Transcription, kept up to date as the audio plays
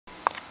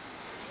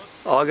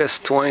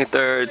August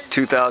 23rd,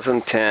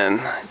 2010.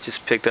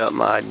 Just picked up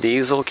my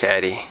diesel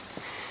Caddy.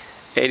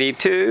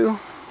 82,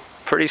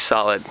 pretty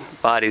solid.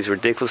 Body's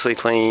ridiculously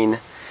clean.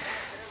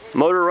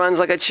 Motor runs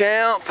like a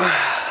champ.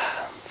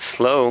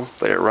 Slow,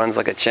 but it runs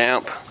like a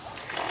champ.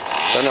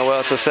 Don't know what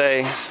else to say,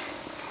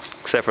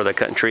 except for the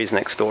cutting trees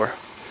next door.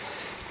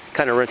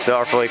 Kind of rinsed it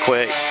off really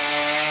quick.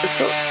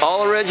 It's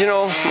all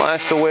original,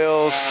 minus the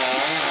wheels,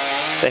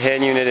 the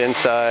head unit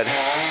inside.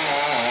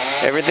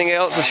 Everything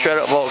else is straight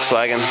up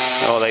Volkswagen.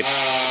 Oh, they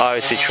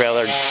obviously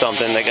trailered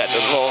something. They got the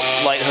little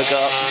light hook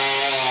up.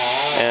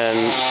 And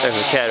there's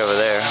a cat over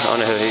there. I don't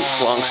know who he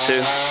belongs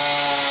to.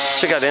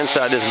 Check out the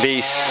inside of this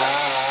beast.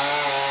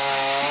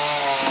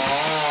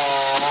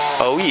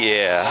 Oh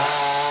yeah.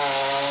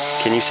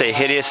 Can you say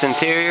hideous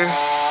interior?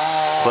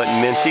 But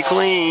minty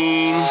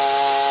clean.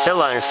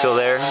 Headliner's still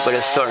there, but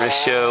it's starting to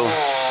show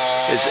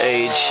its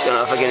age. I don't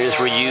know if I can just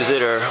reuse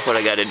it or what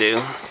I gotta do.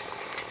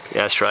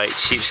 Yeah, that's right,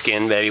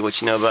 sheepskin, baby.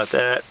 What you know about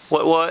that?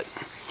 What?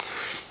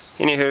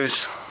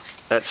 Anywho's,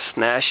 that's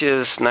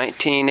Nash's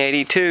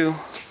 1982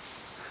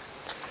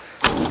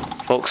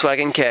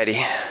 Volkswagen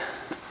Caddy.